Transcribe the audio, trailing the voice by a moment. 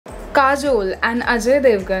Kajol and Ajay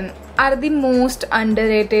Devgan are the most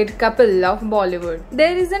underrated couple of Bollywood.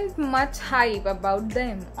 There isn't much hype about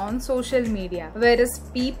them on social media, whereas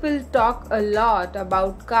people talk a lot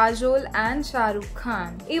about Kajol and Shah Rukh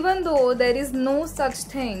Khan, even though there is no such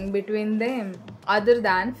thing between them other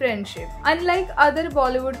than friendship. Unlike other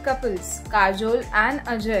Bollywood couples, Kajol and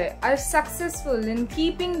Ajay are successful in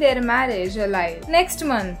keeping their marriage alive. Next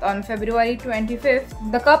month, on February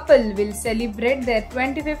 25th, the couple will celebrate their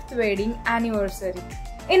 25th wedding anniversary.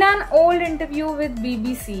 In an old interview with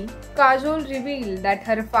BBC, Kajol revealed that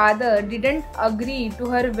her father didn't agree to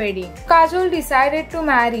her wedding. Kajol decided to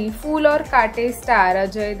marry Phool Aur Kaate star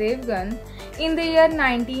Ajay Devgan in the year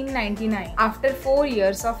 1999 after 4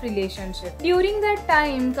 years of relationship. During that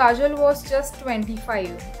time, Kajol was just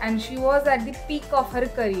 25 and she was at the peak of her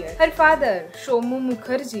career. Her father, Shomu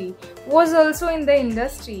Mukherjee, was also in the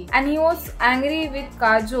industry and he was angry with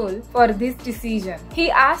Kajol for this decision.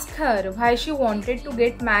 He asked her why she wanted to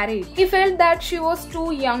get married. He felt that she was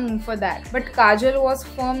too young for that, but Kajol was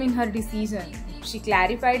firm in her decision. She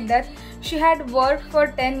clarified that she had worked for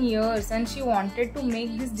 10 years and she wanted to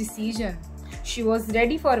make this decision. She was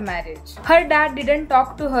ready for marriage. Her dad didn't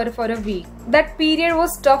talk to her for a week. That period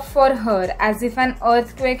was tough for her, as if an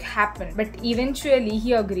earthquake happened, but eventually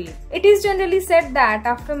he agreed. It is generally said that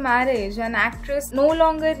after marriage, an actress no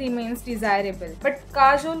longer remains desirable, but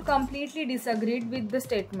Kajol completely disagreed with the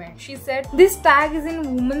statement. She said, "This tag is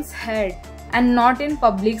in women's head and not in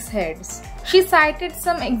public's heads." She cited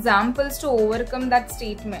some examples to overcome that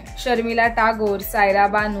statement. Sharmila Tagore,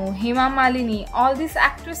 Saira Banu, Hema Malini, all these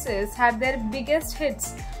actresses had their biggest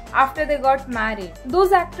hits after they got married.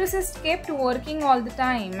 Those actresses kept working all the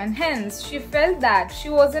time and hence she felt that she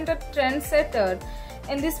wasn't a trendsetter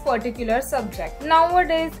in this particular subject.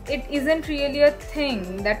 Nowadays, it isn't really a thing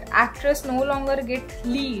that actors no longer get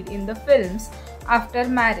lead in the films after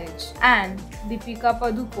marriage, and Deepika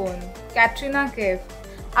Padukone, Katrina Kaif,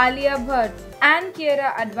 Alia Bhatt and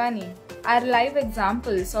Kiara Advani are live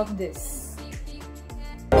examples of this.